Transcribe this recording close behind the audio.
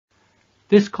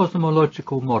This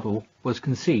cosmological model was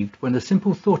conceived when a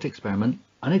simple thought experiment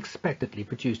unexpectedly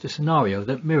produced a scenario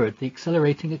that mirrored the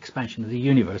accelerating expansion of the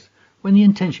universe, when the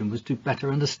intention was to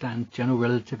better understand general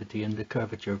relativity and the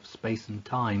curvature of space and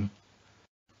time.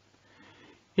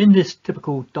 In this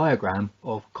typical diagram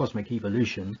of cosmic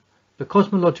evolution, the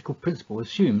cosmological principle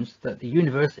assumes that the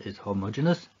universe is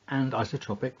homogeneous and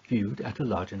isotropic viewed at a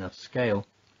large enough scale.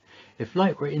 If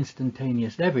light were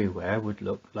instantaneous everywhere, it would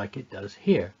look like it does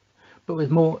here, but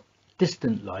with more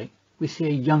distant light we see a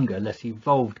younger, less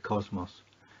evolved cosmos,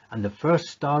 and the first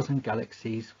stars and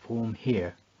galaxies form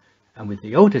here, and with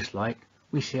the oldest light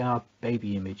we see our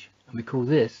baby image, and we call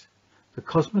this the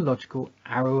cosmological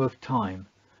arrow of time.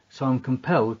 So I'm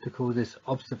compelled to call this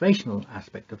observational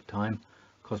aspect of time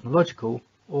cosmological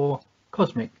or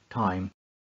cosmic time.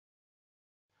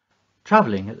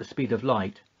 Travelling at the speed of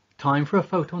light, time for a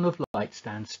photon of light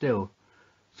stands still.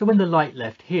 So when the light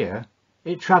left here,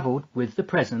 it travelled with the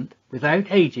present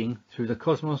without aging through the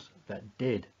cosmos that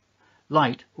did.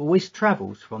 Light always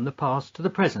travels from the past to the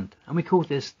present, and we call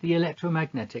this the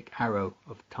electromagnetic arrow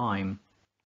of time.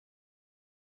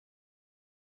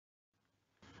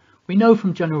 We know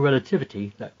from general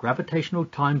relativity that gravitational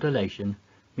time dilation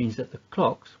means that the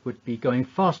clocks would be going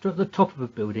faster at the top of a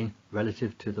building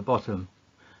relative to the bottom.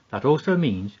 That also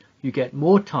means you get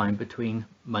more time between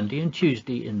Monday and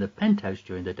Tuesday in the penthouse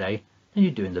during the day than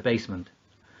you do in the basement.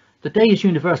 The day is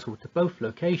universal to both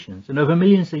locations, and over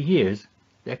millions of years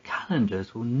their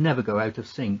calendars will never go out of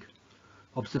sync.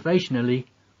 Observationally,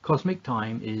 cosmic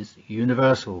time is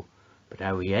universal, but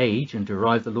how we age and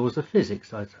derive the laws of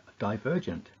physics are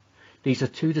divergent. These are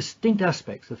two distinct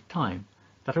aspects of time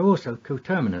that are also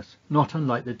coterminous, not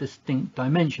unlike the distinct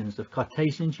dimensions of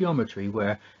Cartesian geometry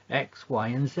where x, y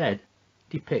and z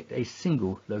depict a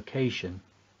single location.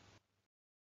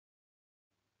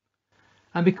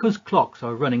 And because clocks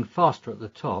are running faster at the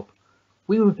top,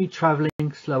 we would be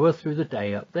travelling slower through the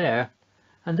day up there,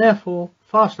 and therefore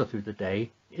faster through the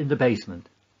day in the basement.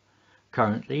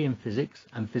 Currently, in physics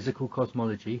and physical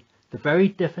cosmology, the very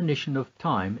definition of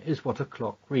time is what a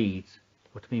clock reads,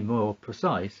 or to be more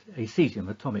precise, a cesium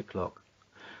atomic clock.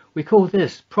 We call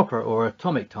this proper or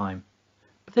atomic time,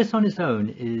 but this on its own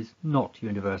is not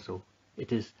universal.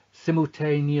 It is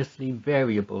simultaneously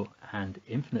variable, and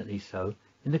infinitely so,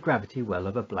 in the gravity well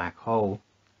of a black hole.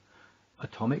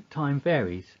 Atomic time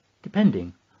varies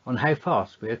depending on how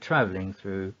fast we are travelling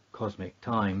through cosmic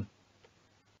time.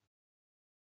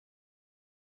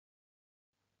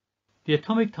 The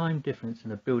atomic time difference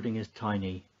in a building is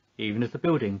tiny. Even if the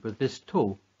building were this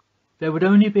tall, there would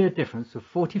only be a difference of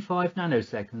 45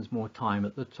 nanoseconds more time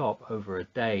at the top over a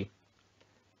day.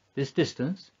 This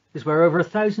distance is where over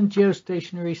 1,000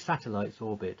 geostationary satellites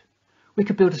orbit. We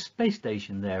could build a space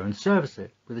station there and service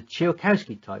it with a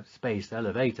Tsiolkovsky-type space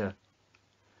elevator.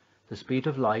 The speed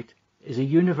of light is a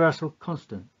universal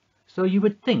constant, so you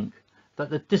would think that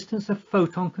the distance a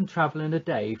photon can travel in a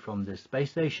day from this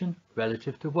space station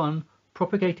relative to one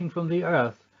propagating from the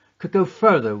Earth could go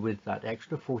further with that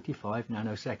extra 45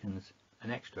 nanoseconds, an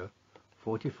extra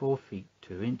 44 feet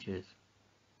 2 inches.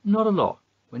 Not a lot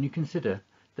when you consider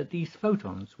that these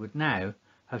photons would now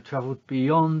have travelled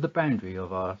beyond the boundary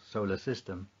of our solar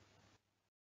system.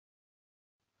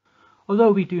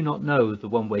 Although we do not know the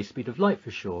one-way speed of light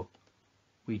for sure,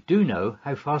 we do know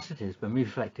how fast it is when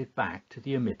reflected back to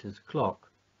the emitter's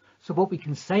clock. So what we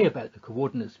can say about the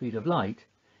coordinate speed of light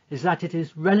is that it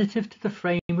is relative to the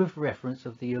frame of reference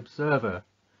of the observer,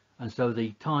 and so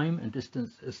the time and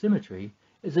distance asymmetry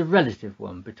is a relative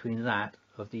one between that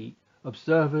of the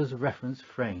observer's reference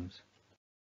frames.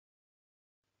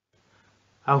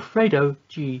 Alfredo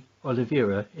G.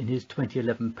 Oliveira, in his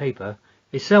 2011 paper,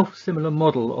 A Self-Similar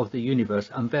Model of the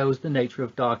Universe Unveils the Nature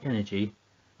of Dark Energy,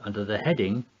 under the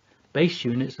heading, Base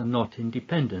Units Are Not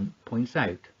Independent, points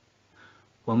out,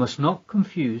 one must not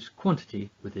confuse quantity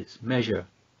with its measure.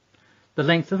 The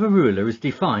length of a ruler is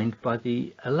defined by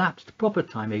the elapsed proper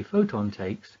time a photon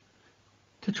takes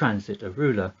to transit a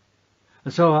ruler,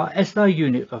 and so our SI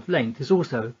unit of length is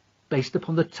also based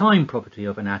upon the time property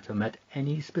of an atom at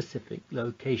any specific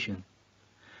location.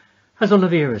 As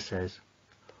Oliveira says,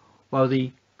 while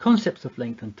the concepts of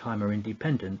length and time are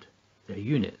independent, their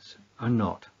units are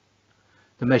not.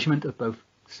 The measurement of both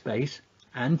space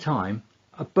and time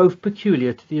are both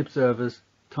peculiar to the observer's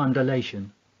time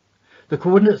dilation. The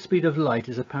coordinate speed of light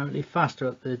is apparently faster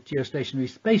at the geostationary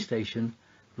space station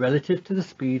relative to the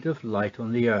speed of light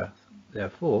on the Earth.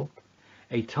 Therefore,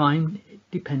 a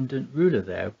time-dependent ruler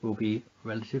there will be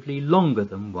relatively longer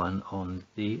than one on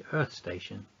the Earth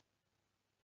station.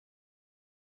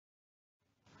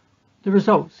 The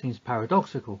result seems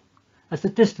paradoxical, as the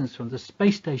distance from the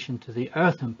space station to the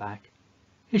Earth and back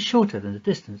is shorter than the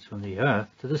distance from the Earth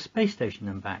to the space station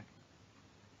and back.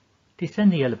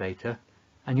 Descend the elevator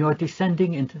and you are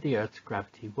descending into the Earth's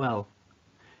gravity well.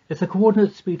 If the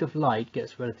coordinate speed of light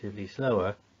gets relatively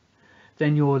slower,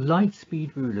 then your light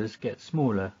speed rulers get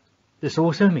smaller. This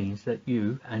also means that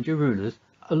you and your rulers,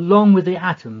 along with the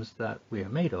atoms that we are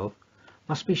made of,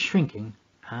 must be shrinking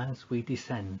as we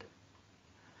descend.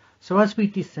 So as we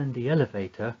descend the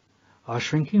elevator, our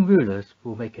shrinking rulers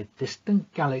will make a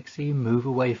distant galaxy move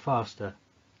away faster.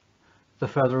 The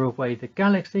further away the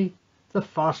galaxy, the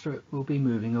faster it will be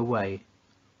moving away.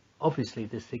 Obviously,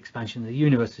 this expansion of the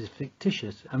universe is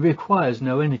fictitious and requires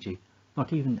no energy,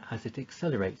 not even as it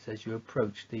accelerates as you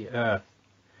approach the Earth.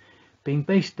 Being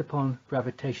based upon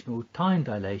gravitational time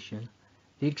dilation,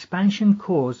 the expansion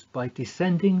caused by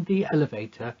descending the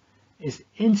elevator is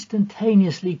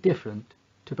instantaneously different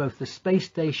to both the space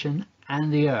station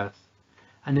and the Earth,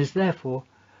 and is therefore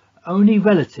only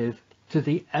relative to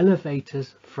the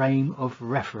elevator's frame of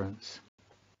reference.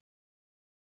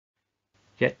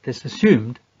 Yet this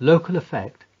assumed local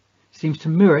effect seems to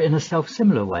mirror in a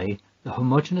self-similar way the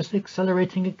homogeneous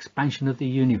accelerating expansion of the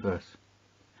universe.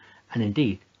 And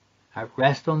indeed, at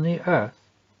rest on the Earth,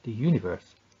 the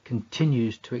universe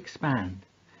continues to expand,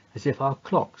 as if our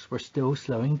clocks were still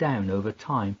slowing down over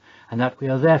time, and that we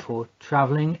are therefore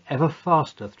travelling ever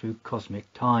faster through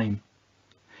cosmic time.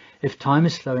 If time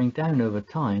is slowing down over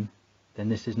time, then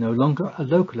this is no longer a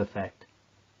local effect.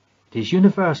 It is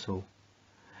universal,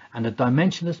 and a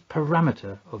dimensionless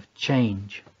parameter of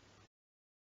change.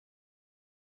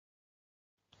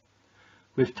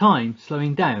 With time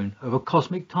slowing down over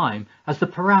cosmic time as the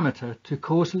parameter to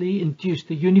causally induce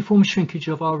the uniform shrinkage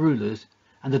of our rulers,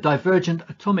 and the divergent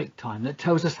atomic time that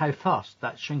tells us how fast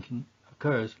that shrinking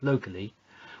occurs locally,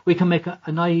 we can make a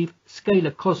naive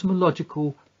scalar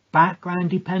cosmological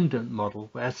background-dependent model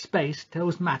where space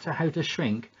tells matter how to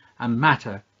shrink and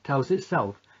matter tells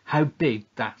itself how big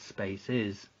that space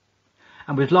is.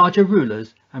 And with larger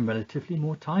rulers and relatively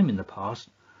more time in the past,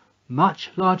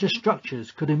 much larger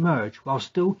structures could emerge while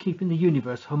still keeping the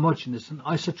universe homogeneous and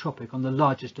isotropic on the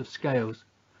largest of scales.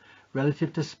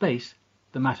 Relative to space,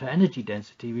 the matter-energy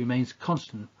density remains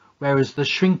constant, whereas the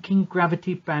shrinking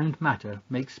gravity-bound matter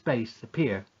makes space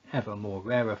appear ever more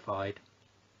rarefied.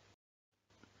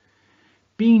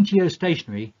 Being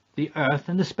geostationary, the Earth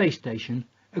and the space station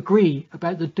agree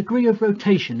about the degree of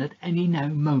rotation at any now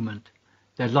moment.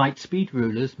 Their light speed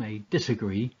rulers may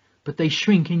disagree, but they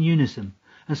shrink in unison,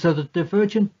 and so the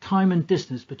divergent time and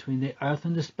distance between the Earth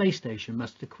and the space station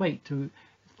must equate to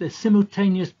the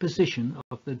simultaneous position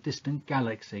of the distant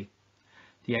galaxy.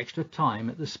 The extra time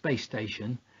at the space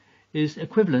station is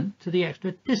equivalent to the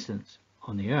extra distance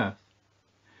on the Earth.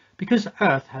 Because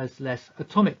Earth has less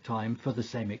atomic time for the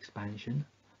same expansion,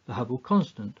 the Hubble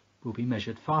constant will be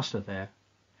measured faster there.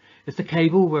 If the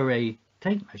cable were a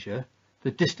tape measure,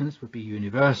 the distance would be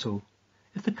universal.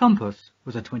 If the compass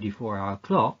was a 24-hour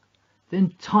clock,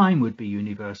 then time would be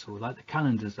universal like the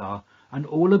calendars are, and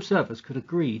all observers could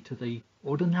agree to the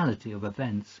ordinality of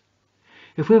events.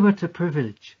 If we were to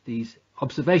privilege these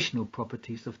observational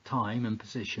properties of time and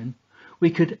position,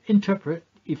 we could interpret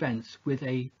events with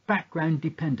a background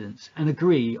dependence and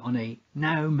agree on a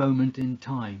now moment in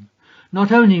time.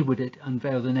 Not only would it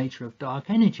unveil the nature of dark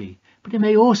energy, but it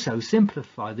may also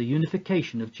simplify the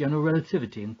unification of general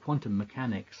relativity and quantum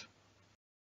mechanics.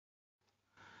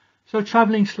 So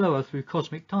travelling slower through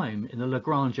cosmic time in the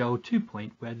Lagrange L2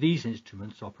 point where these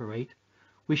instruments operate,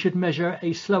 we should measure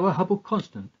a slower Hubble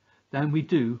constant than we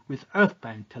do with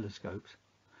Earth-bound telescopes,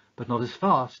 but not as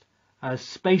fast as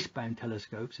space-bound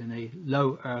telescopes in a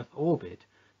low Earth orbit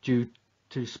due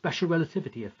to special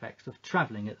relativity effects of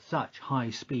travelling at such high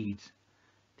speeds.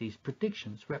 These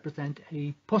predictions represent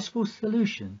a possible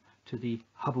solution to the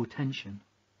Hubble tension.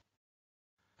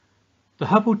 The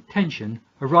Hubble tension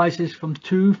arises from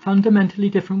two fundamentally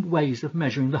different ways of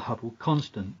measuring the Hubble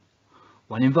constant.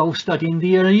 One involves studying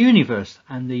the early universe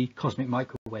and the cosmic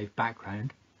microwave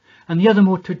background, and the other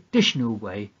more traditional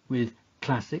way with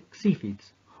classic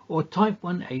Cepheids, or Type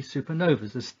 1a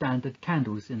supernovas as standard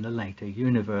candles in the later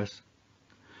universe.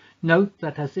 Note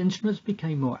that as instruments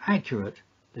became more accurate,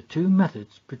 the two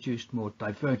methods produced more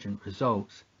divergent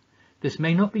results. This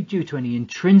may not be due to any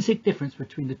intrinsic difference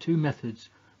between the two methods,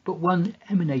 but one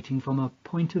emanating from a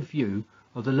point of view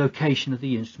of the location of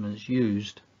the instruments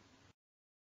used.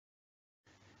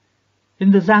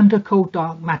 In the lambda cold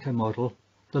dark matter model,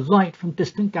 the light from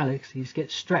distant galaxies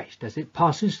gets stretched as it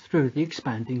passes through the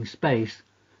expanding space.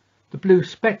 The blue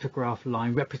spectrograph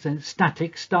line represents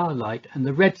static starlight, and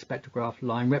the red spectrograph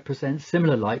line represents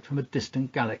similar light from a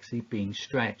distant galaxy being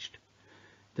stretched.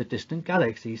 the distant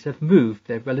galaxies have moved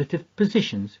their relative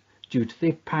positions due to the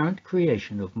apparent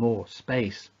creation of more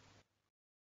space.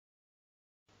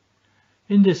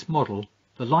 In this model,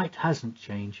 the light hasn't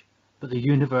changed, but the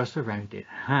universe around it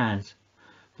has.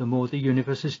 The more the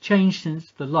universe has changed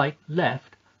since the light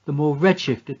left, the more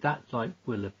redshifted that light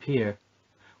will appear.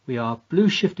 We are blue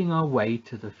shifting our way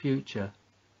to the future.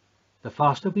 The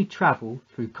faster we travel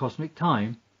through cosmic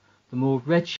time, the more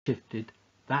redshifted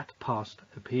that past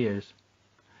appears.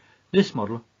 This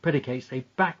model predicates a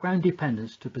background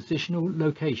dependence to positional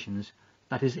locations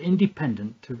that is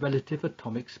independent to relative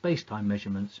atomic spacetime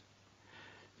measurements.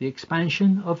 The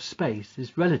expansion of space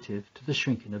is relative to the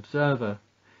shrinking observer.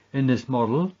 In this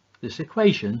model, this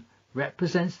equation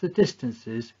represents the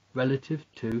distances relative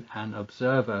to an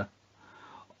observer.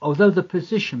 Although the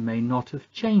position may not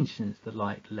have changed since the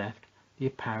light left, the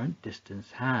apparent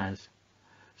distance has.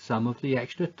 Some of the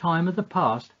extra time of the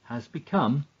past has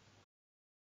become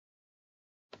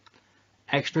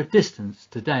extra distance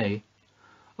today.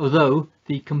 Although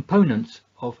the components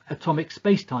of atomic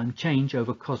spacetime change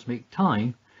over cosmic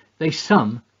time, they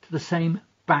sum to the same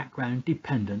background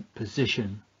dependent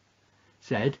position.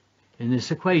 Z, in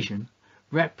this equation,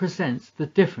 represents the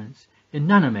difference in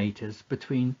nanometers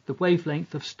between the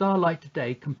wavelength of starlight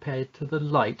today compared to the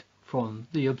light from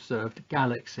the observed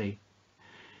galaxy.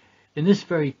 In this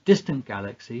very distant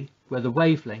galaxy, where the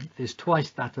wavelength is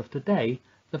twice that of today,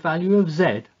 the value of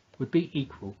Z would be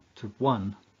equal to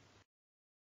 1.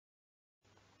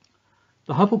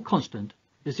 The Hubble constant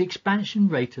is the expansion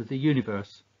rate of the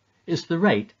universe. It's the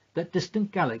rate that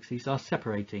distant galaxies are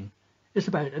separating. It's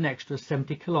about an extra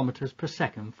 70 kilometers per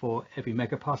second for every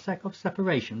megaparsec of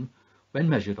separation when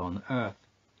measured on Earth.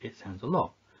 It sounds a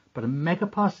lot, but a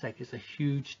megaparsec is a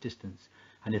huge distance,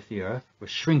 and if the Earth were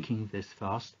shrinking this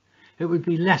fast, it would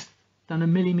be less than a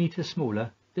millimeter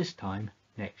smaller this time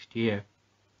next year.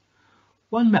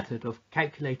 One method of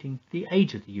calculating the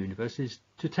age of the universe is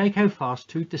to take how fast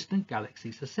two distant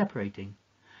galaxies are separating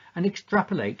and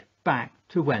extrapolate back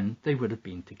to when they would have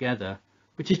been together,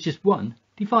 which is just 1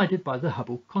 divided by the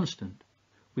Hubble constant.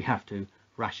 We have to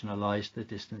rationalize the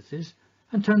distances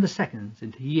and turn the seconds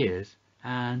into years,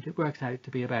 and it works out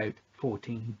to be about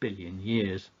 14 billion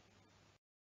years.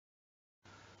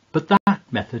 But that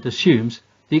method assumes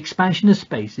the expansion of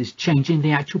space is changing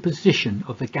the actual position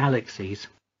of the galaxies,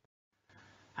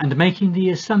 and making the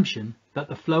assumption that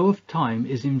the flow of time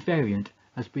is invariant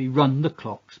as we run the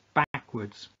clocks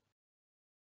backwards.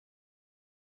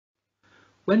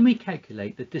 When we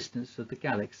calculate the distance of the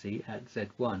galaxy at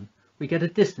Z1, we get a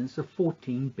distance of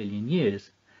 14 billion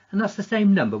years, and that's the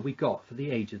same number we got for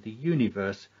the age of the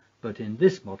universe, but in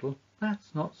this model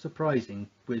that's not surprising.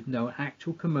 With no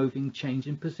actual moving change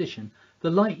in position, the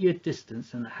light year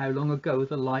distance and how long ago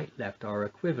the light left are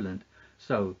equivalent.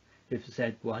 So if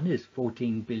Z1 is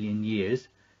 14 billion years,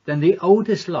 then the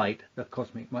oldest light, the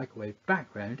cosmic microwave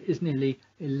background, is nearly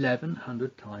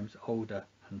 1100 times older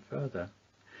and further.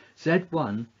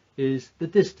 Z1 is the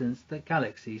distance that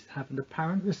galaxies have an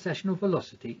apparent recessional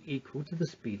velocity equal to the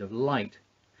speed of light.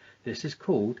 This is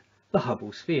called the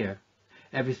Hubble sphere.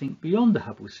 Everything beyond the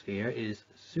Hubble sphere is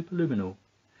superluminal.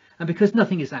 And because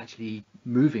nothing is actually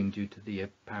moving due to the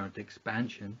apparent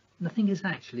expansion, nothing is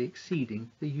actually exceeding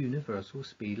the universal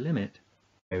speed limit.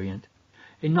 In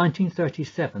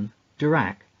 1937,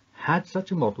 Dirac had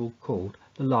such a model called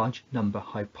the large number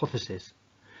hypothesis.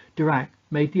 Dirac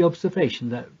made the observation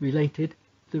that related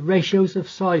the ratios of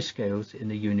size scales in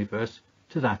the universe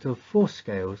to that of force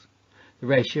scales. The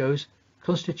ratios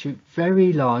constitute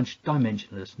very large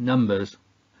dimensionless numbers.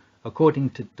 According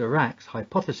to Dirac's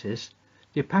hypothesis,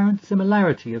 the apparent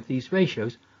similarity of these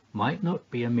ratios might not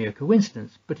be a mere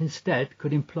coincidence, but instead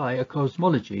could imply a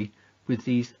cosmology with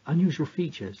these unusual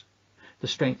features. The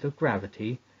strength of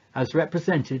gravity, as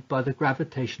represented by the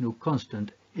gravitational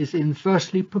constant, is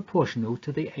inversely proportional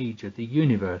to the age of the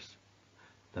universe.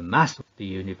 The mass of the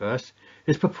universe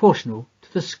is proportional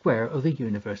to the square of the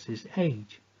universe's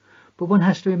age. But one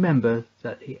has to remember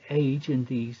that the age in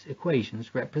these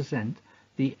equations represent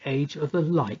the age of the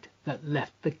light that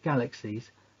left the galaxies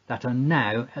that are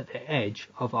now at the edge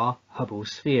of our Hubble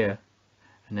sphere.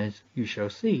 And as you shall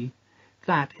see,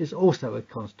 that is also a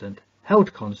constant,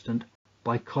 held constant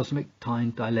by cosmic time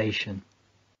dilation.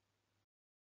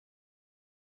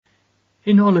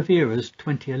 In Oliveira's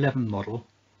 2011 model,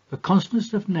 the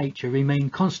constants of nature remain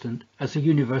constant as the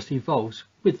universe evolves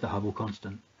with the Hubble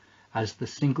constant as the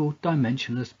single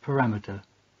dimensionless parameter.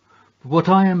 But what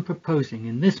I am proposing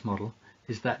in this model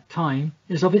is that time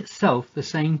is of itself the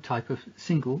same type of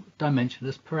single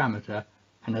dimensionless parameter,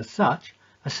 and as such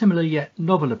a similar yet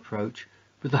novel approach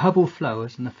with the Hubble flow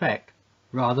as an effect,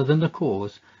 rather than the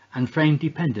cause, and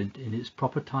frame-dependent in its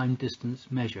proper time-distance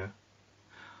measure.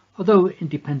 Although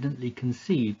independently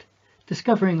conceived,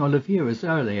 discovering Oliveira's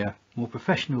earlier, more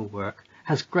professional work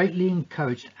has greatly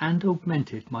encouraged and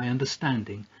augmented my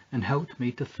understanding and helped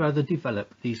me to further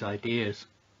develop these ideas.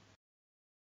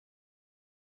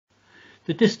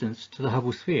 The distance to the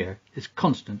Hubble sphere is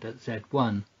constant at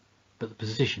Z1, but the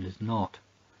position is not.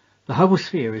 The Hubble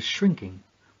sphere is shrinking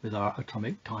with our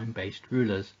atomic time-based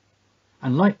rulers,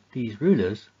 and like these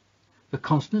rulers, the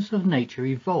constants of nature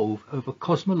evolve over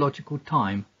cosmological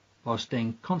time while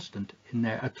staying constant in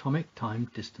their atomic time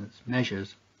distance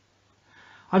measures.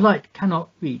 Our light cannot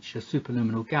reach a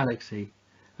superluminal galaxy,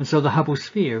 and so the Hubble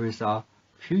sphere is our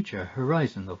future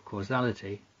horizon of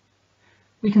causality.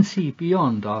 We can see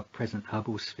beyond our present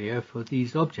Hubble sphere, for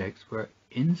these objects were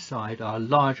inside our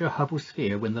larger Hubble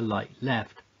sphere when the light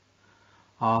left.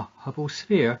 Our Hubble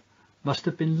sphere must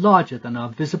have been larger than our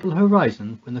visible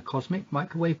horizon when the cosmic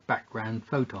microwave background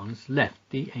photons left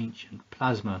the ancient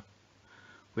plasma.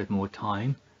 With more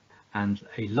time and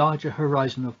a larger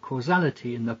horizon of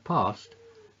causality in the past,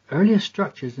 earlier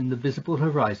structures in the visible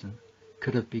horizon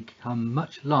could have become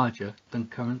much larger than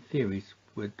current theories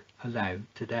would allow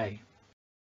today.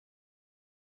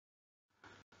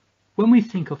 When we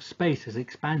think of space as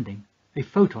expanding, a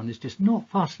photon is just not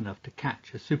fast enough to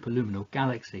catch a superluminal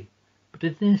galaxy, but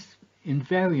in this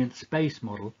invariant space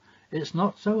model, it's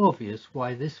not so obvious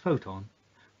why this photon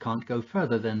can't go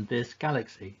further than this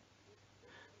galaxy.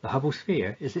 The Hubble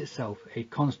sphere is itself a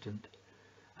constant,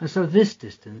 and so this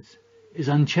distance is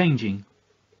unchanging,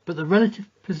 but the relative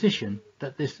position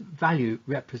that this value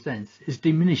represents is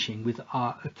diminishing with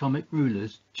our atomic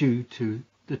rulers due to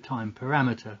the time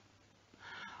parameter.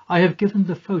 I have given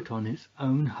the photon its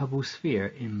own Hubble sphere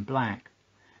in black.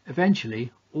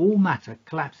 Eventually, all matter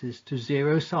collapses to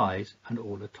zero size and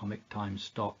all atomic time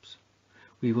stops.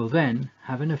 We will then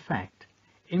have in effect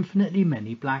infinitely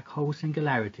many black hole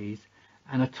singularities,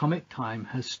 and atomic time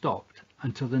has stopped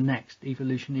until the next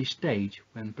evolutionary stage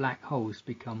when black holes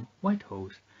become white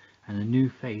holes and a new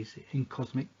phase in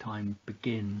cosmic time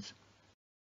begins.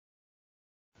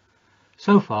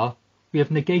 So far, we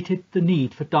have negated the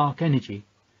need for dark energy,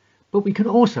 but we can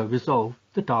also resolve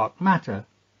the dark matter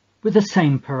with the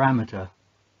same parameter.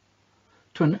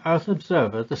 To an Earth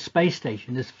observer, the space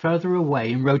station is further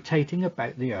away and rotating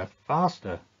about the Earth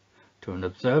faster. To an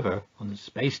observer on the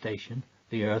space station,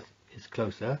 the Earth is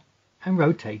closer and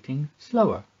rotating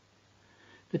slower.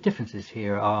 The differences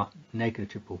here are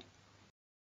negligible.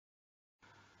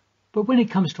 But when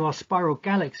it comes to our spiral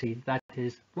galaxy that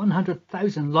is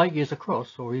 100,000 light years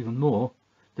across or even more,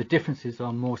 the differences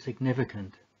are more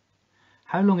significant.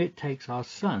 How long it takes our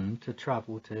Sun to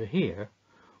travel to here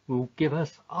will give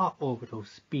us our orbital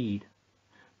speed,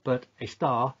 but a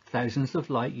star thousands of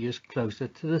light years closer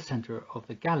to the center of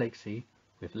the galaxy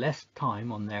with less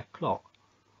time on their clock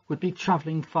would be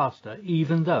traveling faster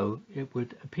even though it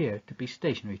would appear to be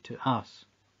stationary to us.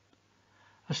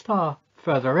 A star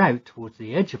further out towards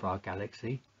the edge of our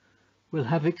galaxy will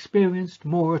have experienced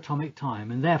more atomic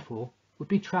time and therefore would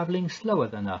be traveling slower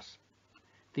than us.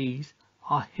 These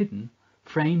are hidden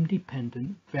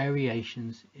frame-dependent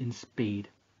variations in speed.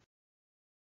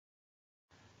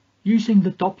 Using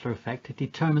the Doppler effect to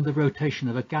determine the rotation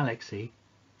of a galaxy,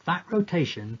 that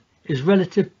rotation is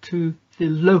relative to the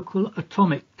local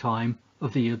atomic time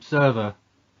of the observer,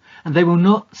 and they will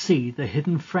not see the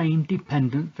hidden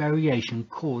frame-dependent variation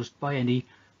caused by any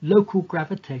local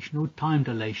gravitational time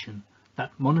dilation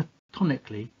that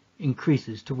monotonically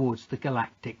increases towards the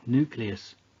galactic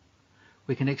nucleus.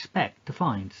 We can expect to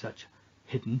find such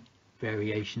hidden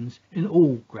variations in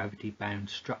all gravity-bound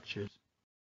structures.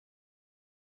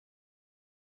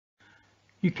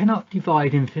 You cannot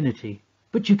divide infinity,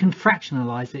 but you can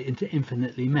fractionalize it into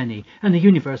infinitely many, and the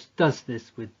universe does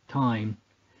this with time.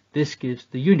 This gives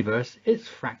the universe its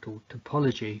fractal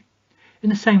topology, in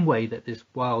the same way that this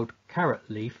wild carrot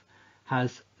leaf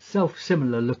has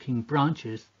self-similar looking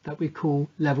branches that we call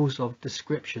levels of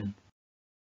description,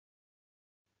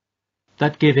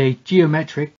 that give a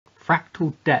geometric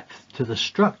fractal depth to the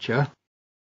structure.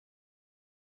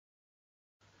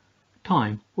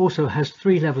 Time also has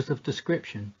three levels of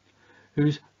description,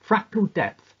 whose fractal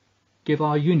depth give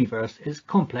our universe its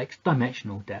complex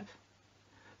dimensional depth.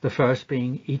 The first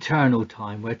being eternal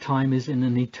time, where time is in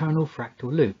an eternal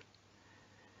fractal loop.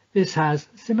 This has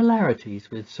similarities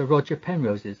with Sir Roger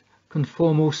Penrose's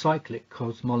conformal cyclic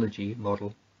cosmology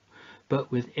model, but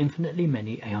with infinitely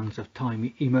many aeons of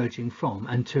time emerging from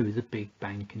and to the Big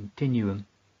Bang continuum.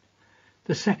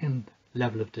 The second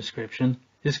level of description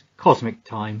is cosmic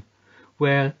time,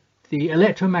 where The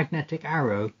electromagnetic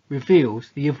arrow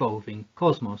reveals the evolving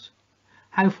cosmos.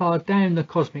 How far down the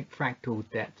cosmic fractal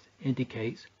depth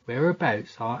indicates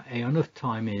whereabouts our aeon of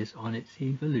time is on its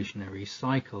evolutionary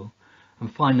cycle.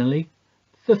 And finally,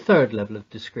 the third level of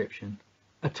description,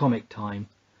 atomic time,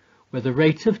 where the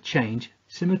rate of change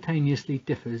simultaneously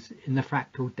differs in the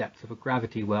fractal depth of a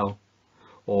gravity well,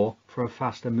 or for a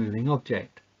faster moving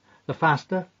object. The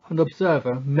faster an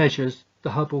observer measures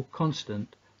the Hubble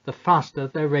constant, the faster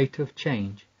their rate of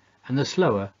change, and the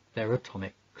slower their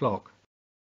atomic clock.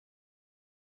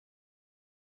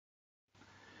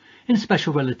 In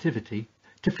special relativity,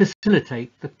 to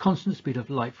facilitate the constant speed of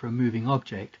light for a moving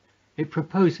object, it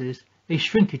proposes a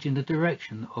shrinkage in the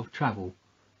direction of travel,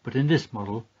 but in this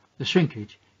model, the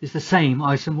shrinkage is the same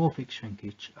isomorphic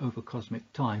shrinkage over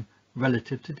cosmic time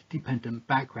relative to the dependent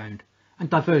background and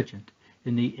divergent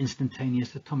in the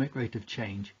instantaneous atomic rate of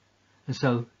change, and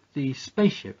so the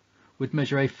spaceship would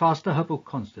measure a faster Hubble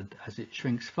constant as it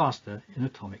shrinks faster in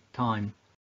atomic time.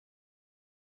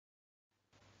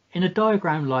 In a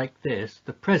diagram like this,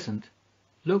 the present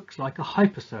looks like a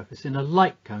hypersurface in a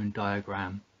light cone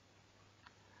diagram.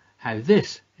 How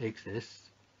this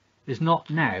exists is not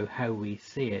now how we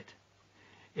see it.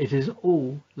 It is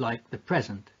all like the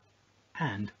present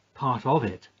and part of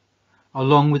it,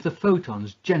 along with the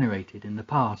photons generated in the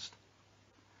past.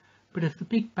 But if the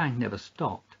Big Bang never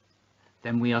stopped,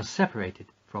 then we are separated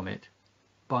from it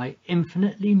by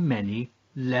infinitely many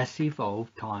less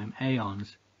evolved time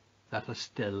aeons that are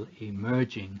still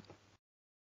emerging.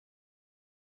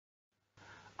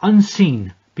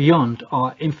 Unseen beyond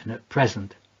our infinite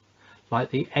present,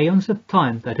 like the aeons of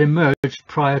time that emerged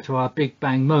prior to our Big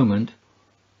Bang moment,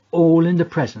 all in the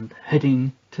present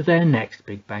heading to their next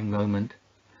Big Bang moment.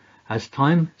 As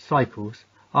time cycles,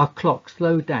 our clocks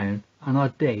slow down and our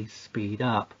days speed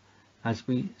up as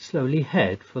we slowly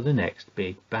head for the next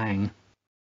Big Bang.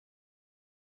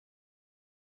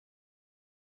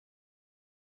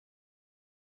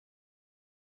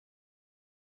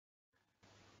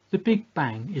 The Big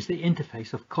Bang is the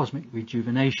interface of cosmic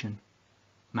rejuvenation.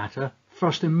 Matter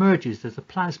first emerges as a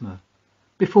plasma,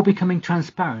 before becoming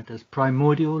transparent as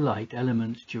primordial light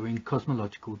elements during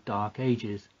cosmological dark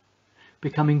ages,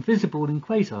 becoming visible in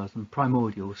quasars and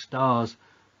primordial stars.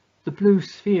 The blue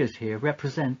spheres here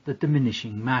represent the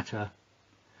diminishing matter.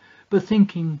 But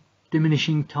thinking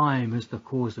diminishing time as the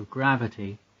cause of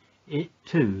gravity, it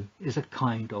too is a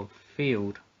kind of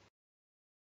field.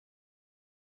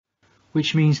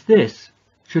 Which means this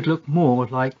should look more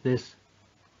like this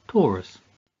torus.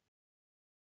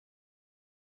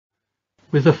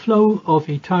 With a flow of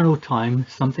eternal time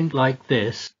something like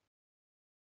this,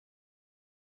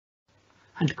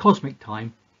 and cosmic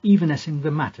time evanescing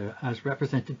the matter as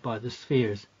represented by the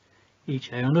spheres.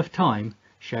 Each aeon of time,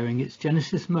 sharing its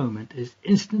genesis moment, is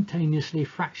instantaneously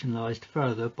fractionalized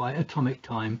further by atomic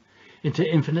time into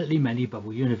infinitely many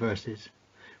bubble universes,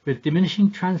 with diminishing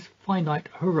transfinite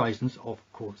horizons of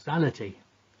causality.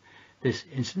 This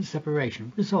instant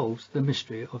separation resolves the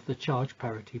mystery of the charge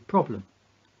parity problem.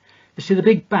 You see, the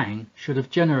Big Bang should have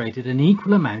generated an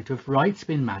equal amount of right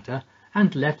spin matter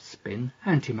and left spin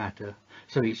antimatter,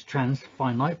 so each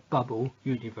transfinite bubble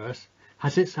universe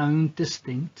has its own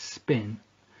distinct spin,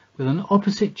 with an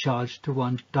opposite charge to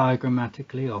one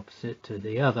diagrammatically opposite to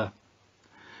the other.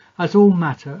 As all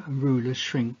matter and rulers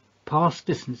shrink, past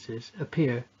distances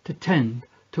appear to tend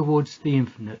towards the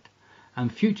infinite,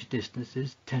 and future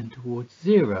distances tend towards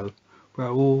zero, where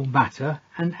all matter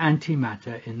and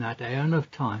antimatter in that aeon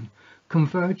of time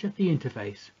converge at the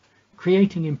interface,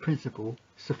 creating in principle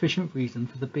sufficient reason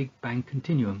for the Big Bang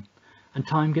continuum, and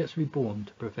time gets reborn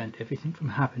to prevent everything from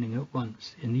happening at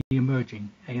once in the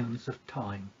emerging aeons of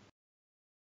time.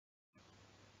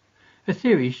 A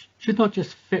theory should not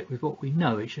just fit with what we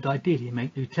know, it should ideally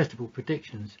make new testable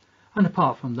predictions, and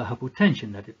apart from the Hubble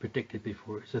tension that it predicted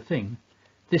before it was a thing,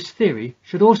 this theory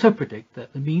should also predict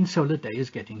that the mean solar day is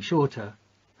getting shorter.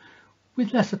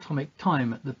 With less atomic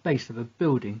time at the base of a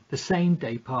building, the same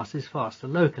day passes faster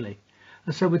locally,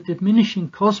 and so with diminishing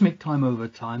cosmic time over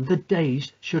time, the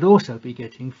days should also be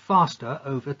getting faster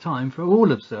over time for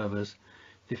all observers.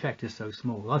 The effect is so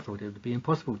small, I thought it would be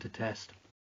impossible to test.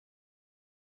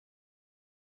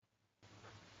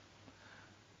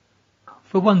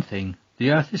 For one thing,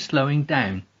 the Earth is slowing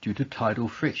down due to tidal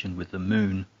friction with the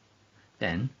Moon.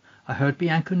 Then, I heard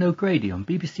Bianca Nogrady on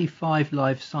BBC 5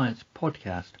 Live Science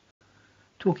podcast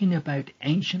talking about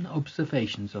ancient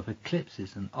observations of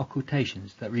eclipses and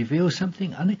occultations that reveal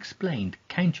something unexplained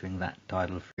countering that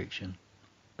tidal friction.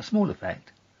 A small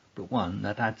effect, but one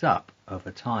that adds up over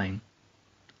time.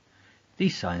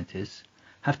 These scientists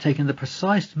have taken the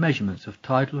precise measurements of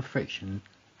tidal friction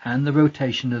and the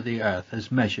rotation of the Earth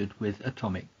as measured with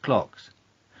atomic clocks,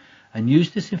 and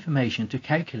used this information to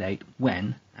calculate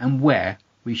when and where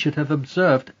we should have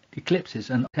observed eclipses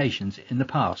and rotations in the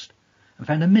past, and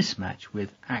found a mismatch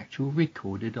with actual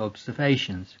recorded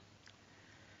observations.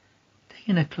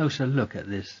 Taking a closer look at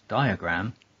this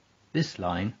diagram, this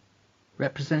line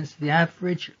represents the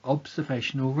average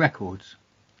observational records,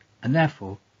 and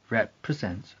therefore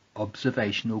represents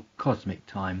observational cosmic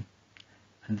time,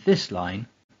 and this line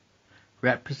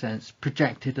represents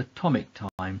projected atomic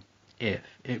time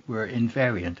if it were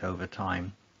invariant over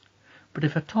time. But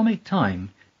if atomic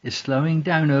time is slowing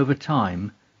down over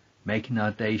time, making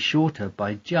our day shorter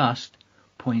by just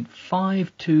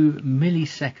 0.52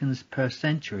 milliseconds per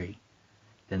century,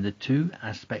 then the two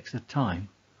aspects of time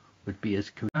would be as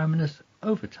coterminous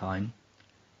over time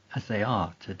as they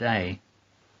are today.